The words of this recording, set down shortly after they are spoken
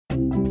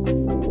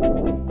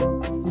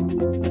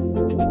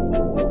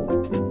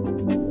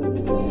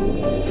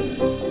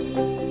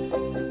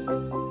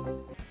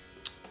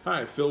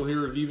Hi, Phil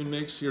here of Even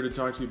Mix, here to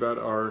talk to you about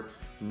our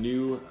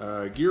new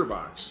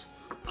gearbox.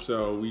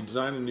 So we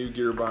designed a new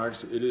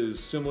gearbox. It is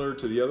similar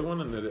to the other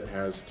one in that it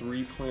has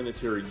 3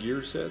 planetary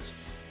gear sets.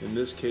 In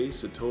this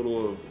case, a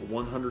total of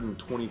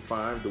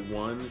 125 to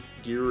 1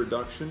 gear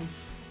reduction.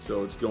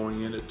 So it's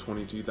going in at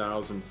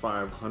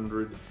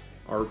 22,500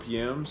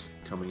 RPMs,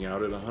 coming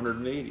out at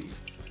 180.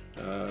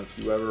 If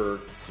you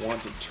ever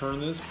want to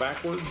turn this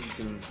backwards,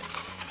 you can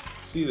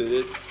see that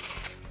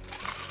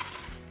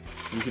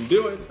you can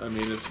do it. I mean,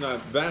 it's not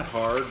that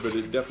hard, but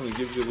it definitely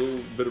gives you a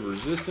little bit of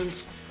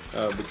resistance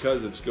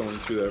because it's going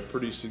through a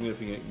pretty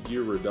significant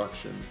gear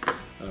reduction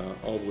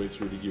all the way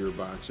through the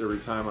gearbox. Every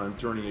time I'm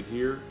turning it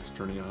here, it's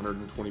turning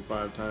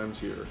 125 times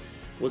here.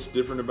 What's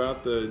different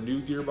about the new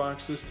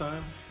gearbox this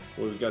time?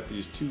 Well, we've got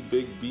these 2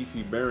 big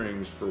beefy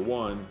bearings for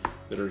one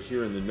that are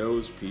here in the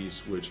nose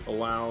piece, which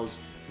allows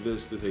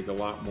this to take a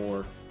lot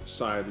more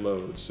side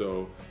load.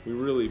 So we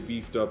really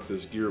beefed up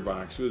this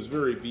gearbox. It was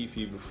very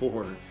beefy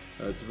before.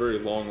 It's a very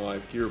long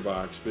life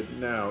gearbox, but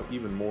now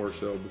even more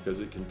so because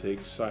it can take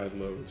side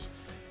loads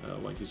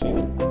like you see.